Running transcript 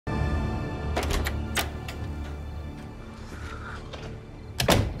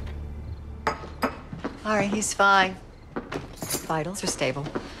All right, he's fine. Vitals are stable.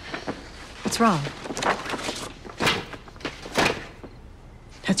 What's wrong?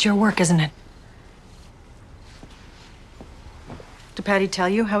 That's your work, isn't it? Did Patty tell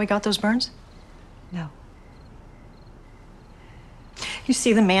you how he got those burns? No. You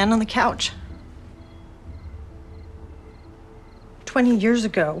see the man on the couch? 20 years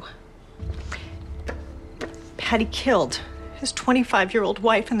ago, Patty killed his 25-year-old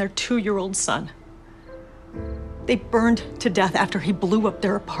wife and their 2-year-old son. They burned to death after he blew up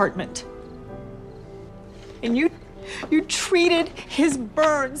their apartment. And you treated his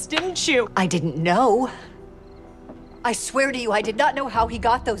burns, didn't you? I didn't know. I swear to you, I did not know how he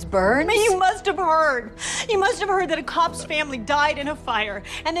got those burns. But you must have heard. You must have heard that a cop's family died in a fire,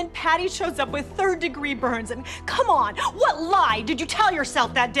 and then Patty shows up with third-degree burns. And come on, what lie did you tell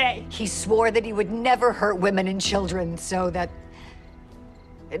yourself that day? He swore that he would never hurt women and children, so that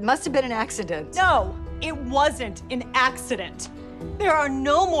it must have been an accident. No, it wasn't an accident. There are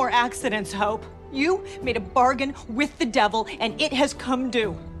no more accidents, Hope. You made a bargain with the devil, and it has come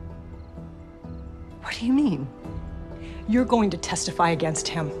due. What do you mean? You're going to testify against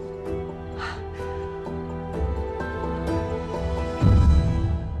him.